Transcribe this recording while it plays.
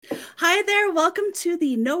Hi there. Welcome to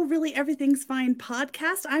the No Really Everything's Fine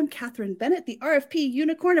podcast. I'm Kathryn Bennet, the RFP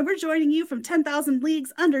unicorn, and we're joining you from 10,000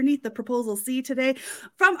 leagues underneath the proposal sea today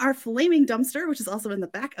from our flaming dumpster, which is also in the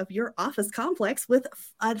back of your office complex, with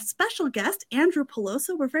a special guest, Andrew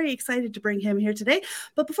Pelloso. We're very excited to bring him here today.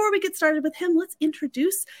 But before we get started with him, let's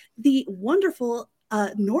introduce the wonderful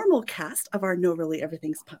normal cast of our No Really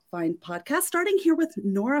Everything's Fine podcast, starting here with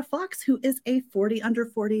Nora Foux, who is a 40 under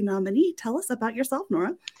 40 nominee. Tell us about yourself,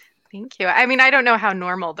 Nora. Thank you. I mean, I don't know how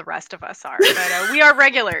normal the rest of us are, but we are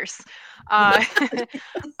regulars.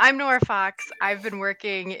 I'm Nora Foux. I've been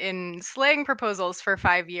working in slaying proposals for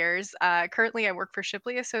 5 years. Currently, I work for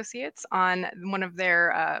Shipley Associates on one of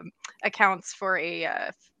their accounts for a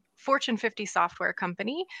Fortune 50 software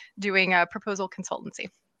company doing proposal consultancy.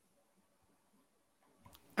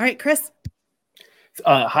 All right, Chris.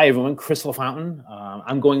 Hi, everyone. Chris LaFountain.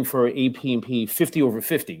 I'm going for AP&P 50 over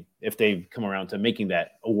 50 if they come around to making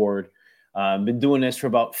that award. Been doing this for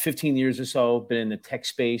about 15 years or so. Been in the tech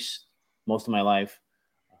space most of my life.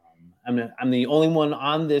 I'm the only one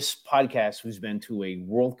on this podcast who's been to a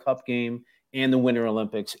World Cup game and the Winter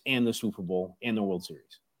Olympics and the Super Bowl and the World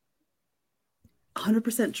Series.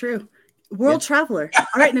 100% true. World traveler. All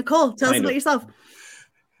right, Nicole, tell us about yourself.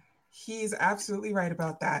 He's absolutely right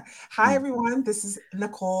about that. Hi, everyone. This is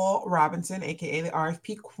Nicole Robinson, aka the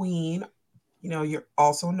RFP Queen. You know, you're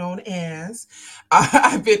also known as.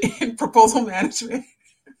 I've been in proposal management.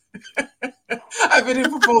 I've been in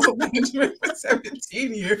proposal management for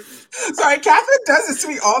 17 years. Sorry, Kathryn does this to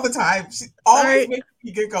me all the time. She always makes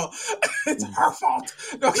me giggle. It's her fault.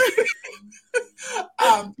 No, this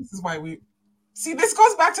is why we see. This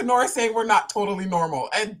goes back to Nora saying we're not totally normal,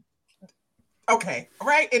 and okay,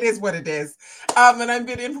 right? It is what it is. And I've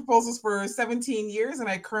been in proposals for 17 years, and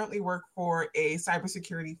I currently work for a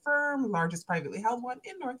cybersecurity firm, largest privately held one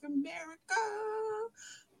in North America.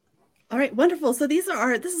 All right, wonderful. So this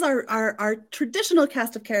is our traditional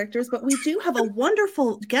cast of characters, but we do have a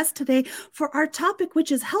wonderful guest today for our topic,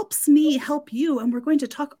 which is Helps Me, Help You. And we're going to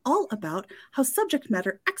talk all about how subject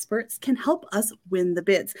matter experts can help us win the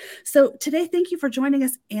bids. So today, thank you for joining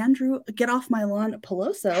us, Andrew, Get Off My Lawn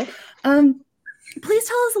Pelloso. Please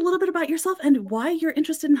tell us a little bit about yourself and why you're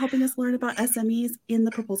interested in helping us learn about SMEs in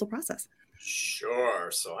the proposal process.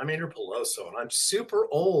 Sure. So I'm Andrew Pelloso, and I'm super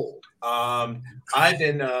old. I've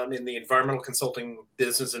been in the environmental consulting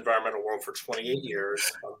business environmental world for 28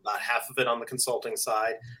 years, about half of it on the consulting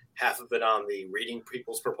side, half of it on the reading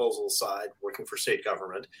people's proposals side, working for state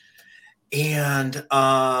government. And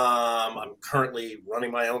I'm currently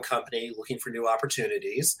running my own company, looking for new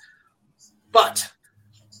opportunities. But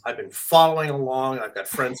I've been following along. I've got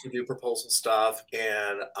friends who do proposal stuff,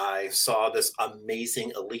 and I saw this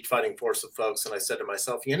amazing elite fighting force of folks, and I said to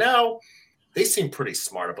myself, you know, they seem pretty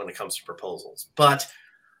smart when it comes to proposals, but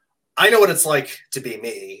I know what it's like to be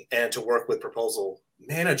me and to work with proposal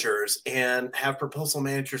managers and have proposal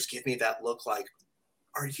managers give me that look like,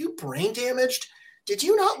 are you brain damaged? Did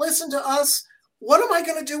you not listen to us? What am I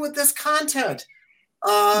going to do with this content?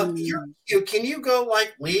 Can you go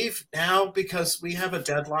leave now because we have a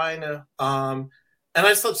deadline? And I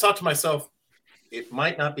thought to myself, it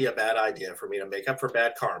might not be a bad idea for me to make up for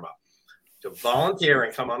bad karma, to volunteer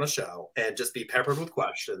and come on a show and just be peppered with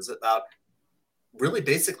questions about really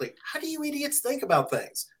basically, how do you idiots think about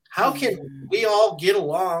things? How can we all get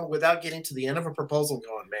along without getting to the end of a proposal and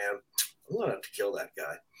going, man, I'm going to have to kill that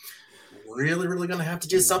guy. Really, really going to have to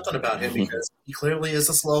do something about him because he clearly is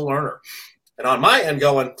a slow learner. And on my end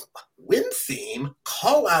going, win theme,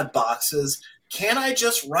 call out boxes, can I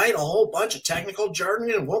just write a whole bunch of technical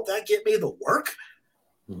jargon and won't that get me the work?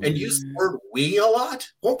 And use the word we a lot?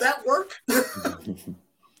 Won't that work?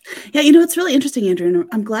 Yeah, you know, it's really interesting, Andrew, and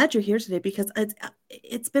I'm glad you're here today because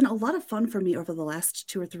it's been a lot of fun for me over the last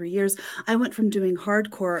 2 or 3 years. I went from doing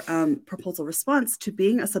hardcore proposal response to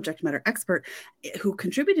being a subject matter expert who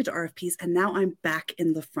contributed to RFPs, and now I'm back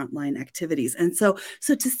in the frontline activities. And so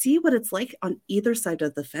to see what it's like on either side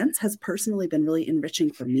of the fence has personally been really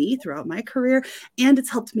enriching for me throughout my career, and it's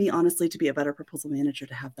helped me honestly to be a better proposal manager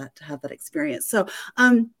to have that experience.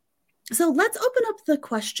 So let's open up the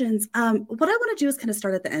questions. What I want to do is kind of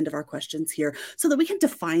start at the end of our questions here so that we can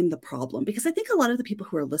define the problem, because I think a lot of the people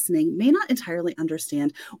who are listening may not entirely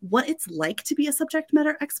understand what it's like to be a subject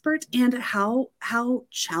matter expert and how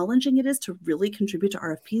challenging it is to really contribute to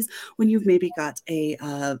RFPs when you've maybe got a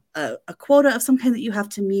quota of some kind that you have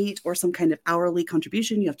to meet or some kind of hourly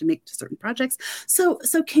contribution you have to make to certain projects. So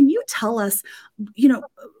can you tell us,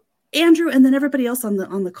 Andrew, and then everybody else on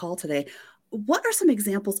the call today, what are some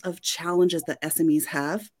examples of challenges that SMEs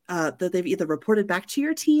have that they've either reported back to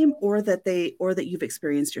your team or that you've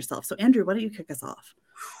experienced yourself? So Andrew, why don't you kick us off?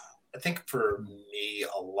 I think for me,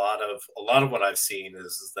 a lot of what I've seen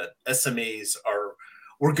is that SMEs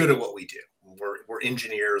we're good at what we do. We're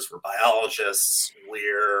engineers, we're biologists,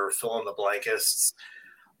 we're fill in the blankets.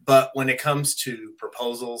 But when it comes to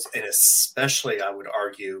proposals, and especially I would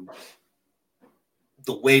argue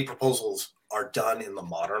the way proposals are done in the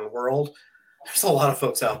modern world, there's a lot of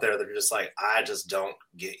folks out there that are just like, I just don't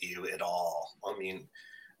get you at all. I mean,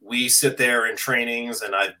 we sit there in trainings,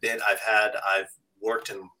 and I've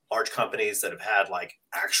worked in large companies that have had like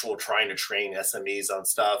actual trying to train SMEs on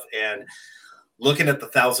stuff, and looking at the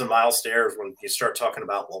 1,000-mile stairs when you start talking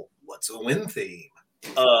about, well, what's a win theme?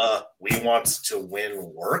 We want to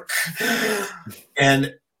win work,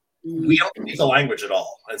 and we don't speak the language at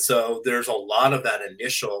all. And so there's a lot of that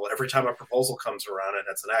initial, every time a proposal comes around and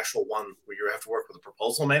it's an actual one where you have to work with a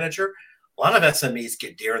proposal manager, a lot of SMEs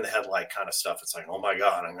get deer in the headlight kind of stuff. It's like, oh my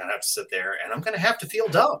God, I'm going to have to sit there and I'm going to have to feel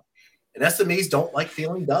dumb. And SMEs don't like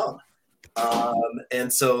feeling dumb.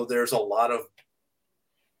 And so there's a lot of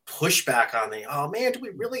pushback on oh man, do we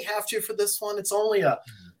really have to for this one? It's only a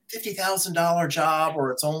 $50,000 job,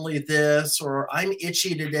 or it's only this, or I'm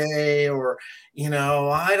itchy today, or,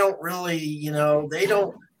 I don't really, they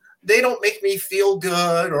don't make me feel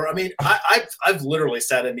good. Or, I mean, I've literally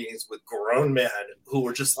sat in meetings with grown men who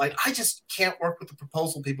were just like, I just can't work with the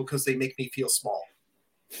proposal people because they make me feel small.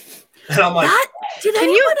 And I'm like, can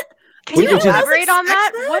you elaborate on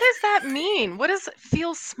that? What does that mean? What does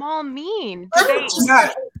feel small mean?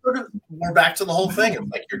 We're back to the whole thing. It's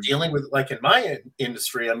like you're dealing with, like in my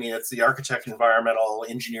industry, I mean, it's the architect, environmental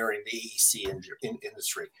engineering, the AEC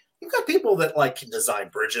industry. You've got people that like can design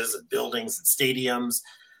bridges and buildings and stadiums,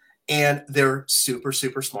 and they're super,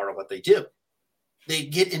 super smart at what they do. They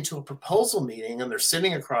get into a proposal meeting and they're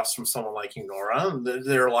sitting across from someone like you, Nora, and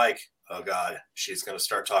they're like, oh God, she's going to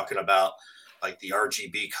start talking about like the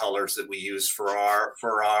RGB colors that we use for our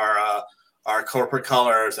corporate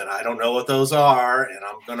colors, and I don't know what those are, and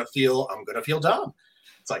I'm gonna feel dumb.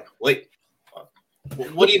 It's like, wait,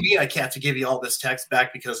 what do you mean I have to give you all this text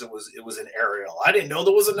back because it was an Arial? I didn't know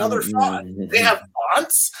there was another font. They have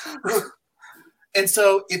fonts, and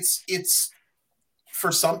so it's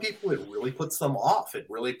for some people, it really puts them off. It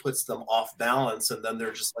really puts them off balance. And then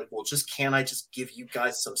they're just like, well, can't I just give you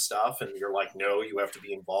guys some stuff? And you're like, no, you have to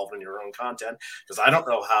be involved in your own content, because I don't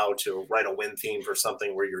know how to write a win theme for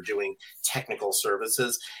something where you're doing technical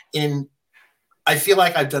services. I feel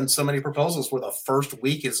like I've done so many proposals where the first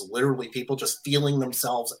week is literally people just feeling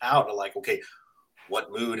themselves out. They're like, okay,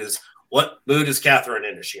 what mood is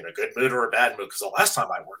Kathryn in? Is she in a good mood or a bad mood? Because the last time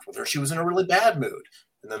I worked with her, she was in a really bad mood.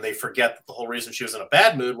 And then they forget that the whole reason she was in a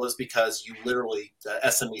bad mood was because the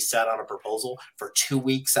SME sat on a proposal for 2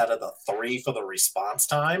 weeks out of the 3 for the response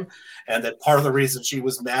time. And that part of the reason she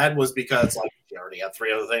was mad was because like she already had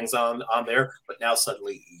 3 other things on there, but now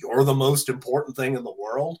suddenly you're the most important thing in the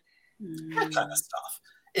world. That kind of stuff.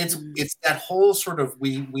 It's that whole sort of,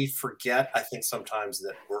 we forget, I think sometimes,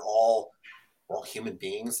 that we're all human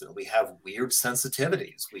beings, that we have weird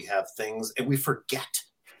sensitivities. We have things, and we forget.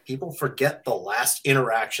 People forget the last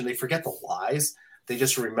interaction. They forget the lies. They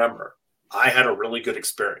just remember, I had a really good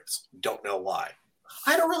experience. Don't know why.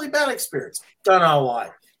 I had a really bad experience. Don't know why.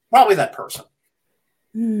 Probably that person.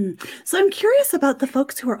 So I'm curious about the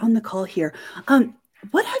folks who are on the call here.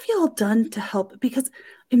 What have y'all done to help? Because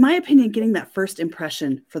in my opinion, getting that first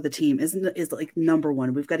impression for the team is like number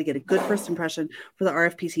one. We've got to get a good first impression for the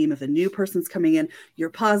RFP team. If a new person's coming in, you're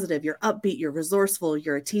positive, you're upbeat, you're resourceful,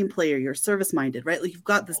 you're a team player, you're service-minded, right? Like you've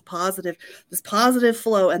got this positive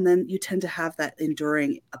flow, and then you tend to have that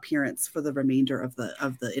enduring appearance for the remainder of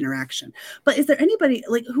the interaction. But is there anybody,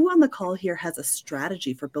 like, who on the call here has a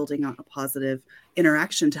strategy for building on a positive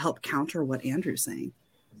interaction to help counter what Andrew's saying?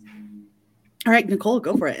 All right, Nicole,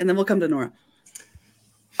 go for it. And then we'll come to Nora.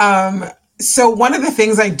 So one of the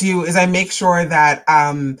things I do is I make sure that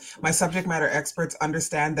my subject matter experts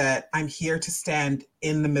understand that I'm here to stand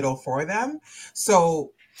in the middle for them.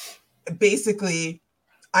 So basically,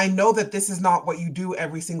 I know that this is not what you do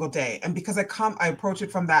every single day. And because I approach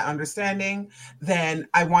it from that understanding, then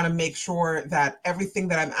I want to make sure that everything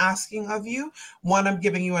that I'm asking of you, one, I'm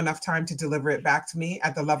giving you enough time to deliver it back to me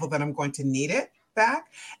at the level that I'm going to need it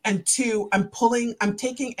back, and 2, I'm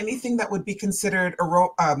taking anything that would be considered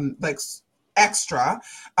like extra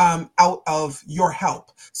out of your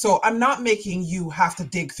help. So I'm not making you have to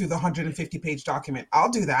dig through the 150-page document.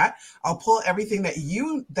 I'll do that. I'll pull everything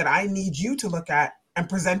that I need you to look at and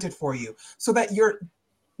present it for you, so that you're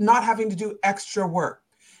not having to do extra work.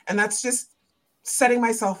 And that's just setting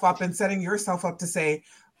myself up and setting yourself up to say,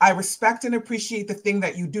 I respect and appreciate the thing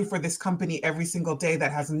that you do for this company every single day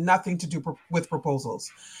that has nothing to do with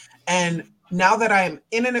proposals. And now that I'm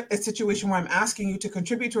in a situation where I'm asking you to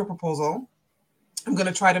contribute to a proposal, I'm going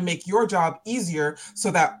to try to make your job easier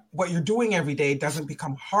so that what you're doing every day doesn't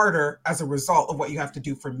become harder as a result of what you have to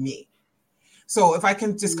do for me. So if I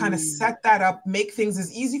can just kind of set that up, make things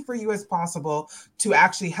as easy for you as possible to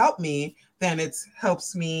actually help me, then it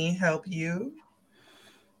helps me help you.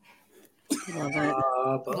 Love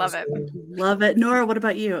it. Love it. Love it. Nora, what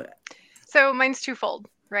about you? So mine's twofold,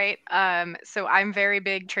 right? So I'm very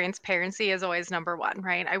big. Transparency is always number one,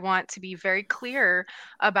 right? I want to be very clear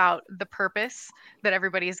about the purpose that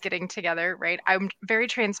everybody is getting together, right? I'm very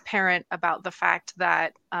transparent about the fact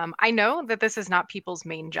that I know that this is not people's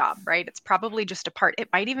main job, right? It's probably just a part. It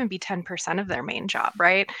might even be 10% of their main job,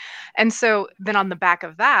 right? And so then on the back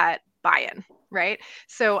of that, buy-in, right?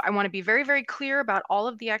 So I want to be very, very clear about all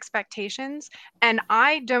of the expectations. And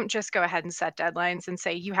I don't just go ahead and set deadlines and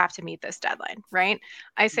say, you have to meet this deadline, right?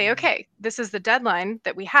 I say, okay, this is the deadline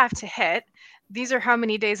that we have to hit. These are how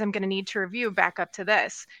many days I'm going to need to review back up to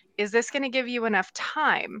this. Is this going to give you enough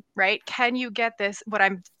time, right? Can you get this, what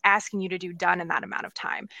I'm asking you to do, done in that amount of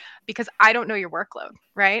time? Because I don't know your workload,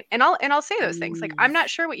 right? And I'll say those things like, I'm not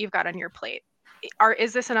sure what you've got on your plate.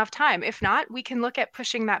 Is this enough time? If not, we can look at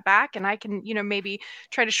pushing that back, and I can, maybe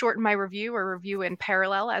try to shorten my review or review in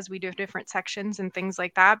parallel as we do different sections and things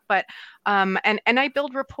like that. But and I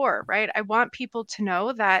build rapport, right? I want people to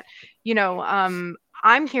know that,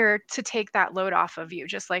 I'm here to take that load off of you,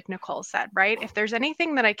 just like Nicole said, right? If there's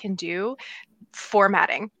anything that I can do,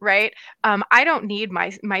 formatting, right? I don't need my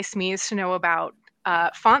SMEs to know about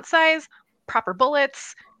font size, proper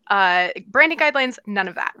bullets, branding guidelines, none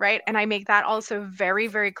of that, right? And I make that also very,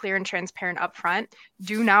 very clear and transparent up front.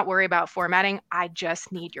 Do not worry about formatting. I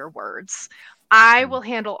just need your words. I will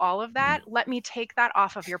handle all of that. Let me take that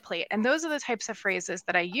off of your plate. And those are the types of phrases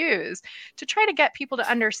that I use to try to get people to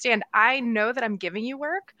understand, I know that I'm giving you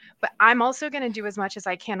work, but I'm also going to do as much as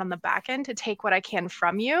I can on the back end to take what I can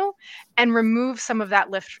from you and remove some of that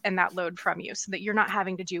lift and that load from you so that you're not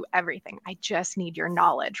having to do everything. I just need your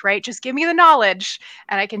knowledge, right? Just give me the knowledge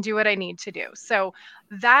and I can do what I need to do. So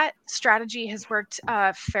that strategy has worked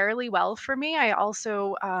fairly well for me. I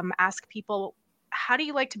also ask people, how do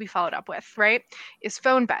you like to be followed up with, right? Is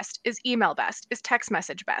phone best? Is email best? Is text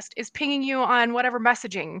message best? Is pinging you on whatever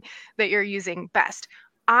messaging that you're using best?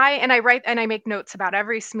 I write and I make notes about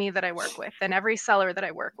every SME that I work with and every seller that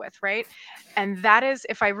I work with, right? And that is,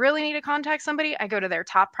 if I really need to contact somebody, I go to their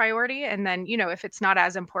top priority. And then, if it's not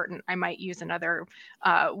as important, I might use another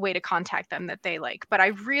way to contact them that they like. But I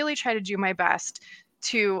really try to do my best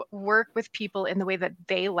to work with people in the way that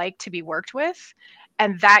they like to be worked with.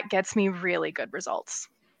 And that gets me really good results.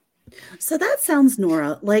 So that sounds,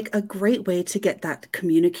 Nora, like a great way to get that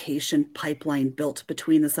communication pipeline built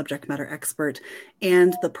between the subject matter expert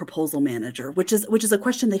and the proposal manager, which is a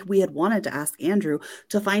question that we had wanted to ask Andrew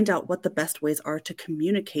to find out what the best ways are to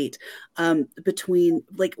communicate between,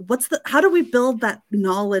 like, how do we build that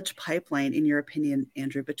knowledge pipeline, in your opinion,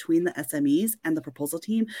 Andrew, between the SMEs and the proposal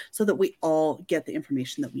team so that we all get the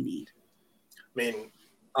information that we need? I mean,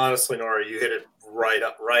 honestly, Nora, you hit it right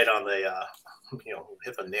on the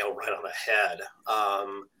hit the nail right on the head. I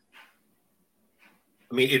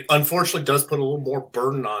mean, it unfortunately does put a little more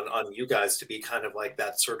burden on you guys to be kind of like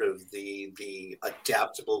that sort of the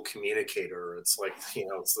adaptable communicator. It's like,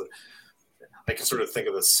 I can sort of think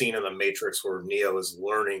of a scene in the Matrix where Neo is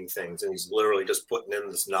learning things and he's literally just putting in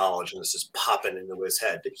this knowledge and it's just popping into his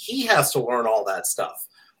head. But he has to learn all that stuff,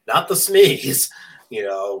 not the SMEs.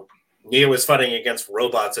 Neo is fighting against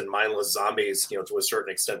robots and mindless zombies, to a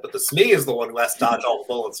certain extent, but the SME is the one who has to dodge all the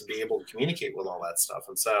bullets and be able to communicate with all that stuff.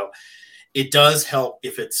 And so it does help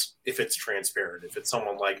if it's transparent. If it's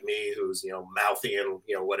someone like me who's, mouthy and,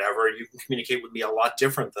 whatever, you can communicate with me a lot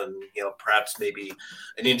different than, perhaps maybe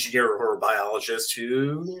an engineer or a biologist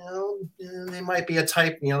who, they might be a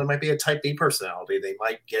type B personality.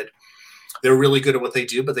 They're really good at what they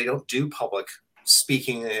do, but they don't do public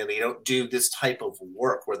speaking and they don't do this type of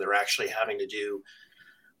work where they're actually having to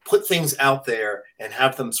put things out there and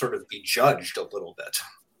have them sort of be judged a little bit.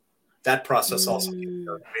 That process also can be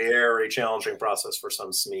a very challenging process for some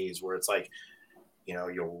SMEs where it's like,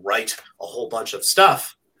 you'll write a whole bunch of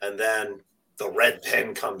stuff and then the red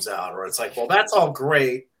pen comes out, or it's like, well, that's all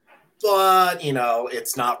great, but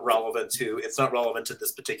it's not relevant to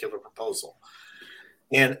this particular proposal.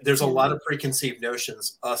 And there's a lot of preconceived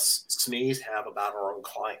notions us SMEs have about our own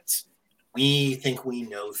clients. We think we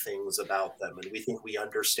know things about them and we think we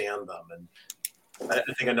understand them. And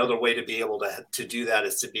I think another way to be able to do that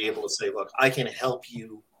is to be able to say, look, I can help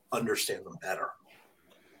you understand them better.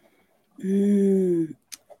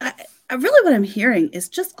 I really, what I'm hearing is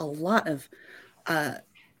just a lot of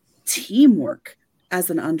teamwork as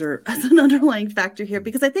an underlying factor here,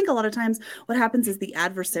 because I think a lot of times what happens is the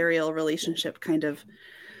adversarial relationship kind of,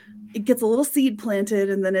 it gets a little seed planted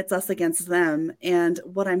and then it's us against them. And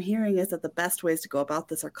what I'm hearing is that the best ways to go about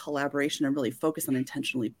this are collaboration and really focus on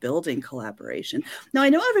intentionally building collaboration. Now, I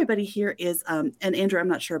know everybody here is, and Andrew, I'm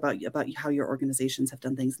not sure about how your organizations have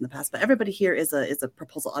done things in the past, but everybody here is a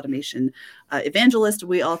proposal automation evangelist.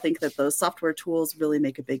 We all think that those software tools really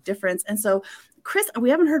make a big difference. And so, Chris, we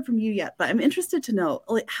haven't heard from you yet, but I'm interested to know,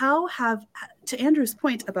 like, to Andrew's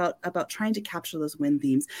point about trying to capture those win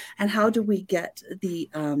themes, and how do we get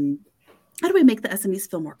how do we make the SMEs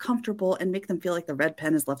feel more comfortable and make them feel like the red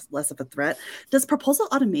pen is less of a threat? Does proposal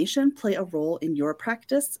automation play a role in your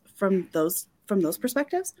practice from those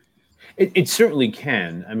perspectives? It certainly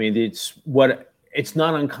can. I mean, it's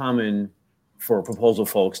not uncommon for proposal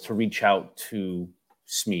folks to reach out to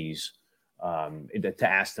SMEs, to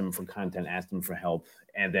ask them for content, ask them for help,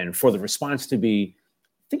 and then for the response to be,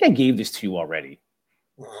 I think I gave this to you already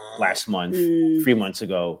last month, 3 months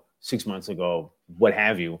ago, 6 months ago, what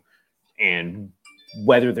have you. And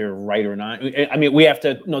whether they're right or not, I mean, we have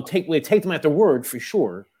to take them at their word for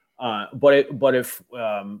sure. But a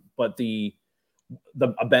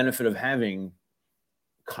benefit of having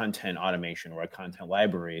content automation or a content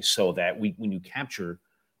library, so that when you capture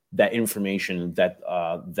that information that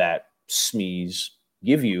SMEs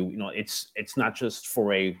give you, it's not just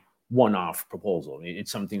for a one-off proposal.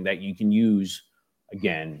 It's something that you can use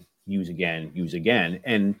again.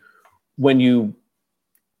 And when you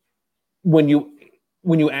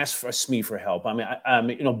ask for a SME for help, I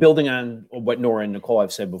mean, building on what Nora and Nicole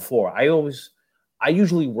have said before, I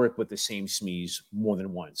usually work with the same SMEs more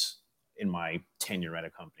than once in my tenure at a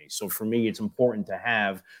company. So for me, it's important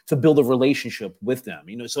to build a relationship with them.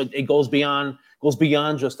 So it goes beyond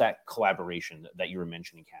just that collaboration that you were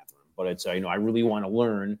mentioning, Kathryn. But it's I really want to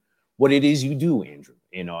learn what it is you do, Andrew.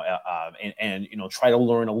 And try to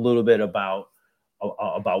learn a little bit about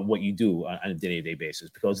what you do on a day-to-day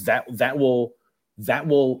basis, because that will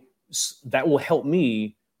help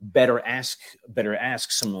me better ask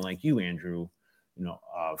someone like you, Andrew,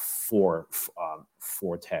 for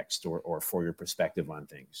text or for your perspective on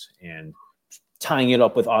things. And tying it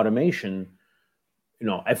up with automation,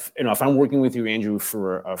 if I'm working with you, Andrew,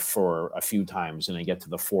 for a few times, and I get to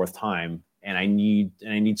the fourth time, and I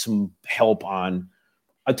need some help on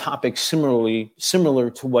a topic similar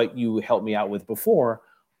to what you helped me out with before,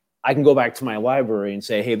 I can go back to my library and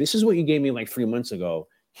say, hey, this is what you gave me like 3 months ago.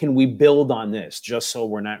 Can we build on this, just so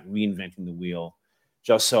we're not reinventing the wheel,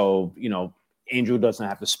 just so Andrew doesn't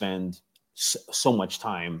have to spend so much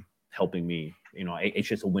time helping me. It's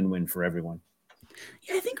just a win-win for everyone.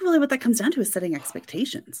 Yeah, I think really what that comes down to is setting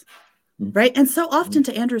expectations. Right. And so often,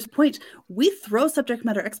 to Andrew's point, we throw subject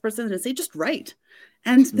matter experts in and say, just write.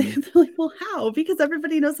 And they're like, well, how? Because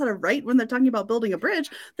everybody knows how to write when they're talking about building a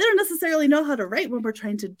bridge. They don't necessarily know how to write when we're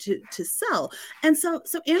trying to sell. And so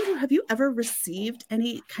Andrew, have you ever received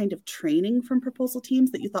any kind of training from proposal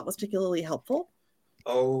teams that you thought was particularly helpful?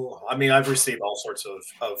 Oh, I mean, I've received all sorts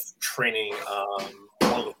of training.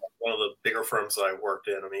 One of the bigger firms that I worked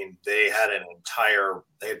in, I mean, they had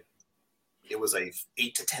it was a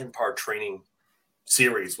 8 to 10 part training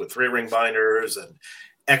series with 3-ring binders and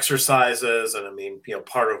exercises. And I mean,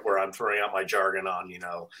 part of where I'm throwing out my jargon on,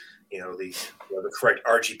 the correct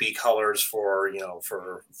RGB colors for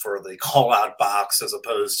the call out box as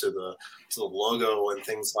opposed to the logo and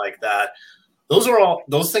things like that.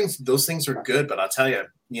 Those things are good. But I'll tell you,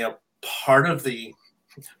 part of the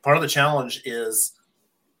challenge is,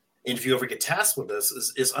 and if you ever get tasked with this,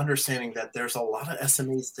 is understanding that there's a lot of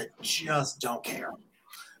SMEs that just don't care,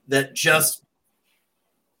 that just,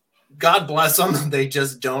 God bless them, they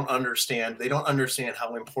just don't understand. They don't understand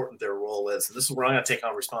how important their role is. And this is where I'm going to take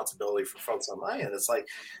on responsibility for folks on my end. It's like,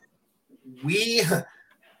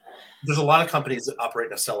 there's a lot of companies that operate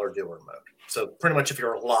in a seller-doer mode. So pretty much if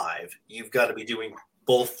you're alive, you've got to be doing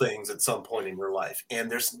both things at some point in your life.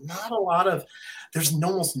 And there's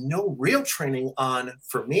almost no real training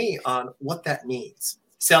for me on what that means.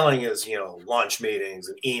 Selling is, launch meetings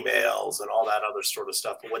and emails and all that other sort of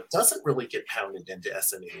stuff. But what doesn't really get pounded into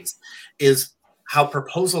SMEs is how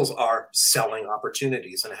proposals are selling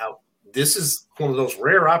opportunities, and how this is one of those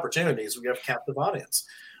rare opportunities we have captive audience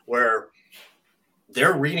where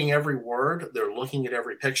they're reading every word, they're looking at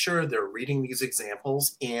every picture, they're reading these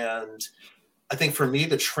examples. And I think for me,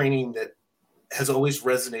 the training that has always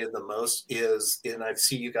resonated the most is, and I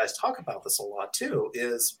see you guys talk about this a lot too,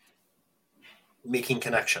 is making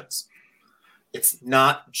connections. It's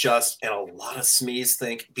not just, and a lot of SMEs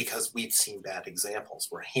think, because we've seen bad examples.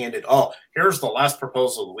 We're handed, oh, here's the last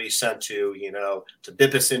proposal that we sent to, to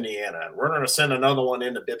Bippus, Indiana, and we're going to send another one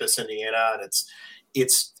into Bippus, Indiana, and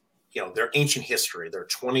it's they're ancient history. They're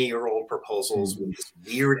 20-year-old proposals with this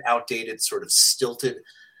weird, outdated, sort of stilted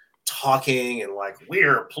talking, and like,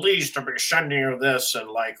 we're pleased to be sending you this, and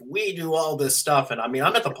like, we do all this stuff. And I mean,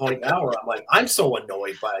 I'm at the point now where I'm like, I'm so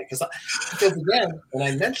annoyed by it, because again, when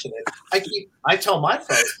I mention it, I tell my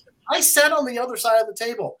folks, I sat on the other side of the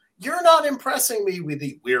table. You're not impressing me with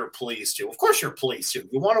the "we're pleased to." Of course you're pleased to.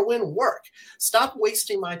 You want to win work. Stop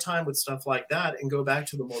wasting my time with stuff like that and go back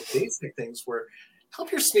to the more basic things where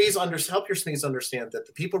help your SMEs understand that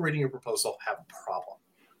the people reading your proposal have a problem.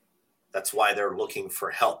 That's why they're looking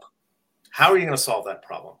for help. How are you going to solve that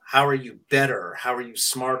problem? How are you better? How are you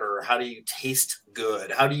smarter? How do you taste good?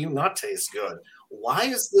 How do you not taste good? Why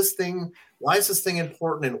is this thing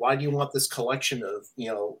important? And why do you want this collection of,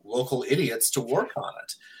 local idiots to work on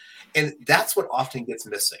it? And that's what often gets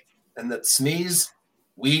missing. And that SMEs,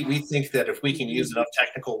 we think that if we can use enough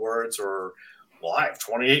technical words, or, well, I have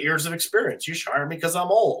 28 years of experience, you should hire me because I'm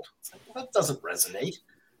old. It's like, well, that doesn't resonate.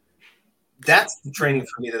 That's the training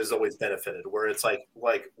for me that has always benefited, where it's like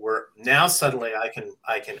where now suddenly I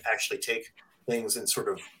can actually take things and sort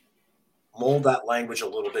of mold that language a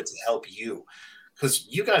little bit to help you, because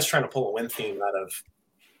you guys trying to pull a win theme out of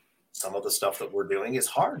some of the stuff that we're doing is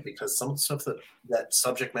hard, because some of the stuff that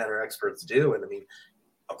subject matter experts do, and I mean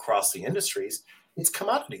across the industries, it's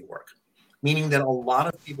commodity work, meaning that a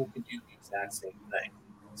lot of people can do the exact same thing.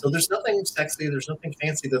 So there's nothing sexy, there's nothing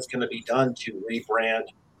fancy that's going to be done to rebrand.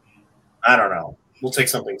 I don't know. We'll take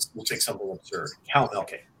something absurd. Cow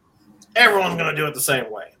milking. Everyone's going to do it the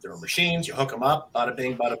same way. There are machines. You hook them up. Bada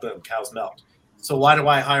bing, bada boom. Cows milked. So why do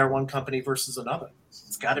I hire one company versus another?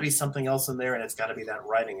 It's got to be something else in there, and it's got to be that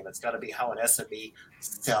writing, and it's got to be how an SME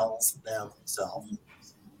sells themselves.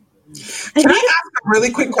 Can I ask a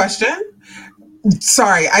really quick question?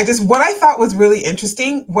 Sorry, what I thought was really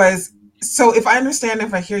interesting was, so if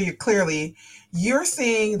I hear you clearly, you're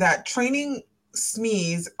saying that training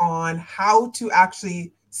SMEs on how to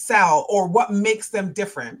actually sell, or what makes them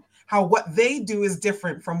different, how what they do is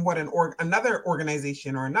different from what another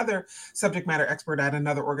organization or another subject matter expert at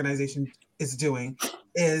another organization is doing,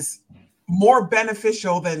 is more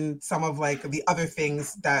beneficial than some of like the other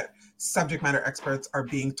things that subject matter experts are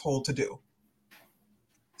being told to do.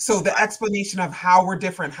 So the explanation of how we're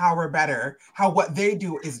different, how we're better, how what they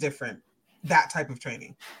do is different, that type of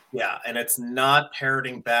training. Yeah, and it's not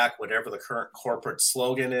parroting back whatever the current corporate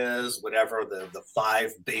slogan is, whatever the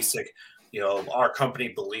 5 basic, our company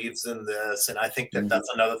believes in this. And I think that that's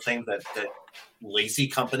another thing that lazy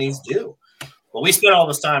companies do. Well, we spend all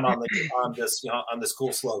this time on this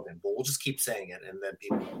cool slogan, but we'll just keep saying it, and then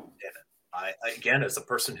people don't get it. I again, as a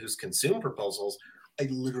person who's consumed proposals, I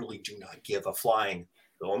literally do not give a flying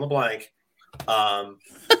fill in the blank.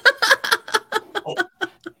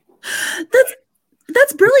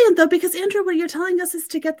 That's brilliant, though, because Andrew, what you're telling us is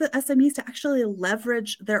to get the SMEs to actually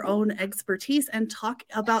leverage their own expertise and talk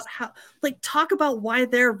about why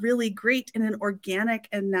they're really great in an organic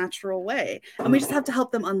and natural way. And we just have to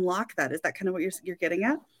help them unlock that. Is that kind of what you're getting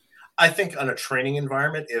at? I think on a training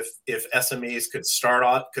environment, if SMEs could start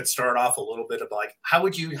off a little bit of like, how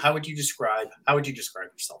would you describe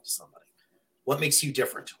yourself to somebody? What makes you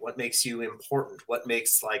different? What makes you important? What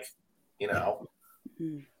makes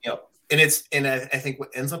And I think what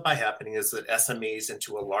ends up by happening is that SMEs, and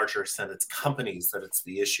to a larger extent, it's companies that it's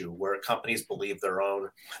the issue, where companies believe their own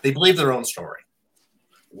story.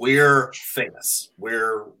 We're famous.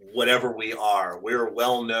 We're whatever we are. We're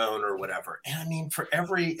well known or whatever. And I mean, for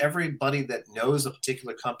everybody that knows a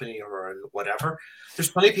particular company or whatever, there's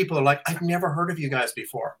plenty of people that are like, I've never heard of you guys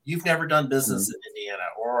before. You've never done business in Indiana,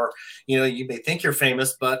 or you may think you're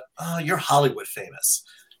famous, but you're Hollywood famous.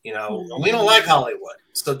 We don't like Hollywood,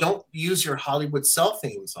 so don't use your Hollywood sell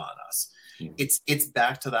themes on us. It's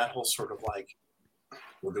back to that whole sort of like,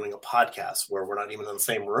 we're doing a podcast where we're not even in the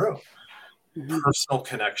same room. Personal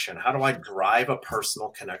connection. How do I drive a personal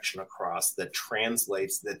connection across that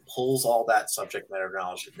translates, that pulls all that subject matter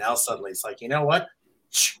knowledge? And now suddenly it's like, you know what?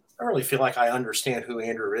 I really feel like I understand who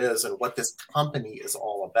Andrew is and what this company is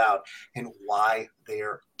all about and why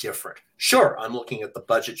they're different. Sure, I'm looking at the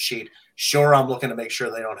budget sheet. Sure, I'm looking to make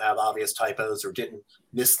sure they don't have obvious typos or didn't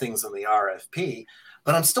miss things in the RFP,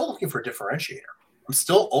 but I'm still looking for a differentiator. I'm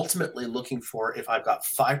still ultimately looking for, if I've got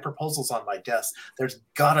 5 proposals on my desk, there's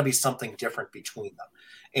got to be something different between them.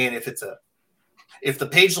 And if the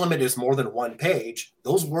page limit is more than 1 page,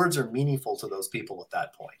 those words are meaningful to those people at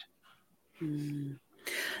that point.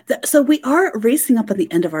 So we are racing up at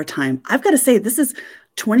the end of our time. I've got to say, this is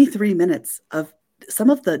 23 minutes of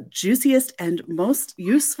some of the juiciest and most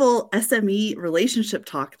useful SME relationship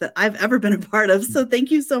talk that I've ever been a part of. So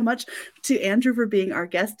thank you so much to Andrew for being our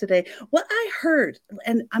guest today. What I heard,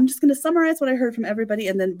 and I'm just going to summarize what I heard from everybody,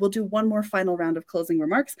 and then we'll do one more final round of closing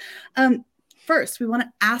remarks. First, we want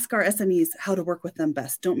to ask our SMEs how to work with them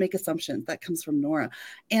best. Don't make assumptions. That comes from Nora.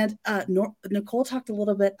 And Nicole talked a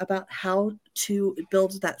little bit about how to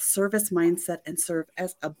build that service mindset and serve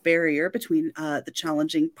as a barrier between the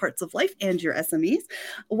challenging parts of life and your SMEs.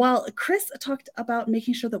 While Chris talked about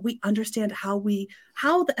making sure that we understand how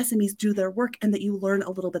the SMEs do their work and that you learn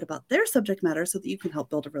a little bit about their subject matter so that you can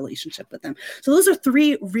help build a relationship with them. So those are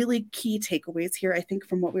three really key takeaways here, I think,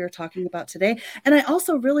 from what we were talking about today. And I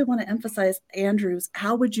also really want to emphasize, Andrews,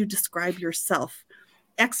 how would you describe yourself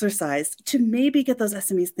exercise to maybe get those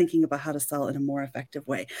SMEs thinking about how to sell in a more effective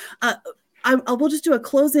way? We'll just do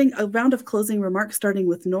a round of closing remarks, starting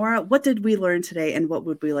with Nora. What did we learn today, and what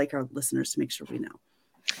would we like our listeners to make sure we know?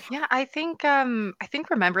 Yeah, I think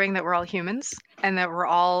remembering that we're all humans and that we're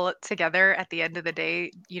all together at the end of the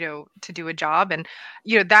day, to do a job. And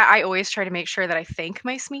that I always try to make sure that I thank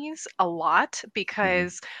my SMEs a lot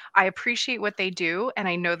because I appreciate what they do, and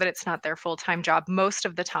I know that it's not their full-time job most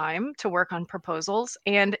of the time to work on proposals,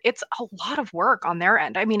 and it's a lot of work on their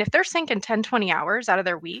end. I mean, if they're sinking 10, 20 hours out of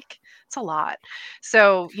their week, it's a lot.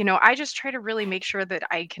 So, I just try to really make sure that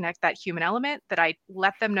I connect that human element, that I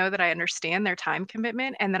let them know that I understand their time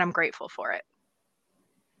commitment and that I'm grateful for it.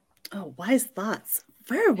 Oh, wise thoughts.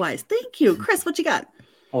 Very wise. Thank you. Chris, what you got?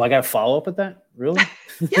 Oh, I got a follow-up with that? Really?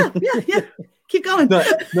 Yeah. Keep going. No,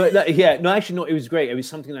 actually, no, it was great. It was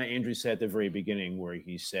something that Andrew said at the very beginning where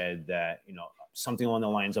he said that, something along the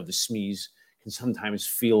lines of the SMEs can sometimes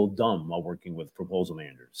feel dumb while working with proposal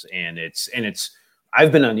managers. And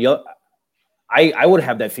I've been on the other, I would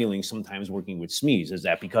have that feeling sometimes working with SMEs, is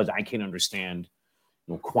that because I can't understand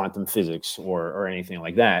quantum physics or anything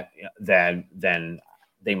like that, then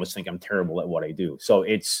they must think I'm terrible at what I do. So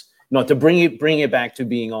it's to bring it back to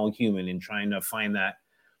being all human and trying to find that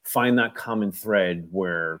common thread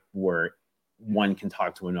where one can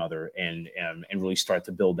talk to another and really start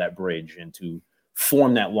to build that bridge and to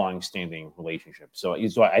form that long-standing relationship. So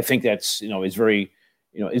I think that's it's very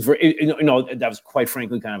that was quite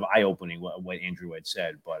frankly kind of eye-opening what Andrew had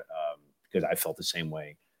said, but because I felt the same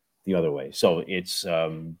way the other way. So it's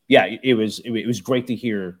it was great to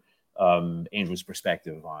hear Andrew's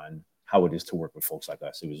perspective on how it is to work with folks like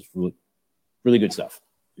us. It was really, really good stuff.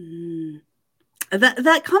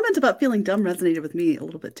 That comment about feeling dumb resonated with me a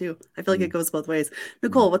little bit too. I feel like it goes both ways.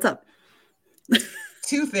 Nicole, what's up?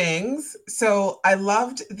 Two things. So I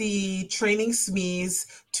loved the training SMEs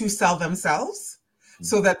to sell themselves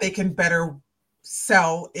so that they can better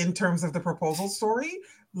sell in terms of the proposal story.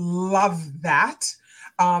 Love that.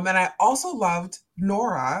 And I also loved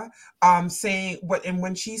Nora saying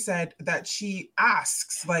when she said that she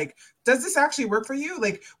asks, like, does this actually work for you?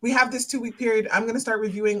 Like, we have this 2-week period. I'm going to start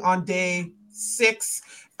reviewing on day 6.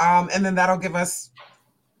 And then that'll give us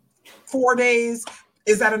 4 days.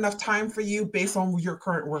 Is that enough time for you based on your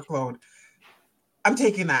current workload? I'm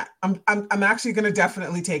taking that. I'm actually going to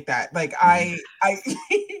definitely take that. Like I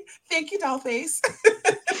thank you, Dollface.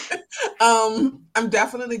 I'm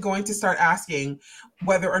definitely going to start asking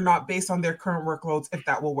whether or not based on their current workloads, if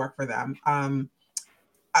that will work for them.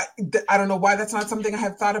 I don't know why that's not something I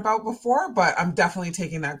have thought about before, but I'm definitely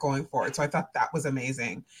taking that going forward. So I thought that was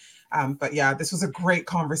amazing. But yeah, this was a great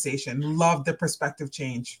conversation. Love the perspective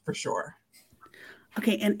change for sure.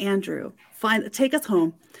 Okay, and Andrew, take us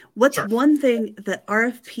home. What's one thing that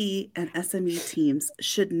RFP and SME teams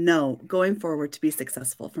should know going forward to be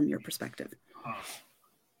successful from your perspective?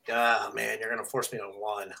 Man, you're going to force me on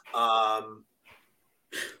one.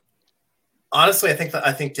 Honestly, I think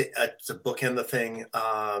to bookend the thing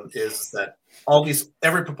is that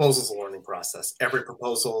every proposal is a learning process.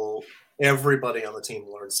 Everybody on the team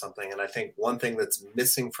learns something. And I think one thing that's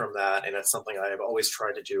missing from that, and it's something I have always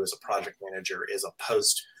tried to do as a project manager, is a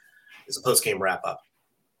post-game wrap-up.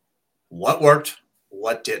 What worked?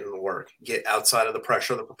 What didn't work? Get outside of the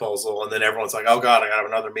pressure of the proposal, and then everyone's like, oh, God, I got to have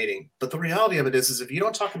another meeting. But the reality of it is if you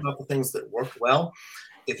don't talk about the things that worked well,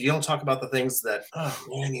 if you don't talk about the things that, oh,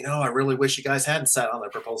 man, I really wish you guys hadn't sat on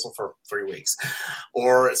that proposal for 3 weeks.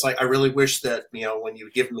 Or it's like, I really wish that, when you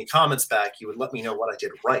give me comments back, you would let me know what I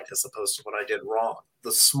did right as opposed to what I did wrong.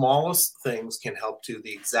 The smallest things can help do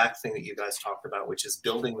the exact thing that you guys talked about, which is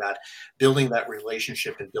building that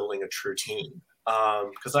relationship and building a true team.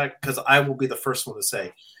 Because I will be the first one to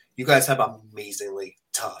say, you guys have amazingly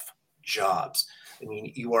tough jobs. I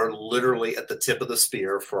mean, you are literally at the tip of the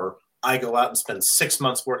spear for I go out and spend 6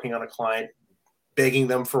 months working on a client, begging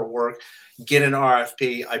them for work, get an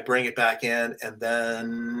RFP, I bring it back in, and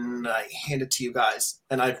then I hand it to you guys.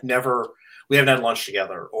 And we haven't had lunch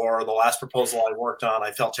together, or the last proposal I worked on,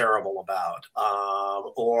 I felt terrible about,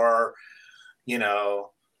 or,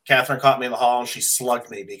 Kathryn caught me in the hall and she slugged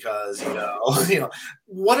me because,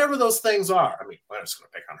 whatever those things are. I mean, I'm just going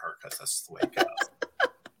to pick on her because that's the way it goes.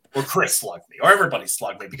 Or Chris slugged me, or everybody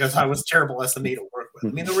slugged me because I was terrible SME to work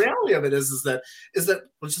with. I mean, the reality of it is that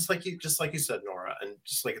well, just like you said, Nora, and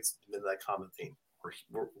just like it's been that common theme.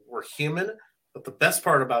 We're human, but the best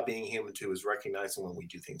part about being human too is recognizing when we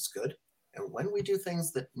do things good and when we do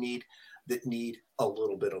things that need a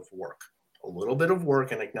little bit of work. A little bit of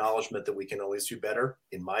work and acknowledgement that we can always do better,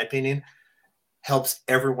 in my opinion, helps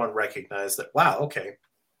everyone recognize that, wow, okay,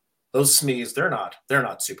 those SMEs, they're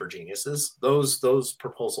not super geniuses. Those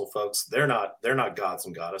proposal folks, they're not gods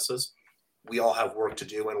and goddesses. We all have work to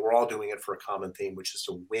do, and we're all doing it for a common theme, which is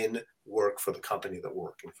to win work for the company that we're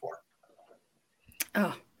working for.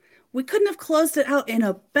 Oh, we couldn't have closed it out in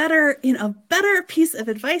a better piece of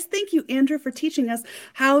advice. Thank you, Andrew, for teaching us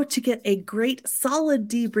how to get a great, solid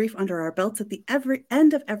debrief under our belts at the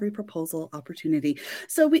end of every proposal opportunity.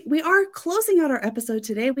 So we are closing out our episode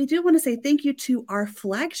today. We do want to say thank you to our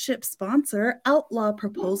flagship sponsor, Outlaw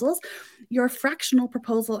Proposals, your fractional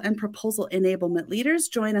proposal and proposal enablement leaders.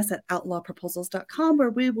 Join us at outlawproposals.com,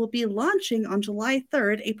 where we will be launching on July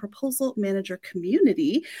 3rd a proposal manager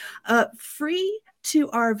community, free to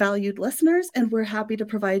our valued listeners, and we're happy to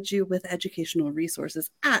provide you with educational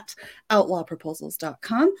resources at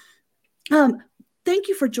outlawproposals.com. Thank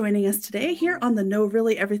you for joining us today here on the No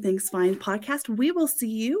Really Everything's Fine podcast. We will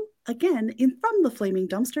see you again from the flaming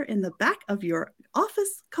dumpster in the back of your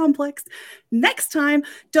office complex next time.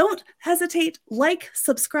 Don't hesitate,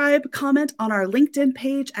 subscribe, comment on our LinkedIn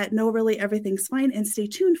page at No Really Everything's Fine, and stay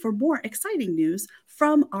tuned for more exciting news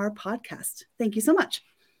from our podcast. Thank you so much.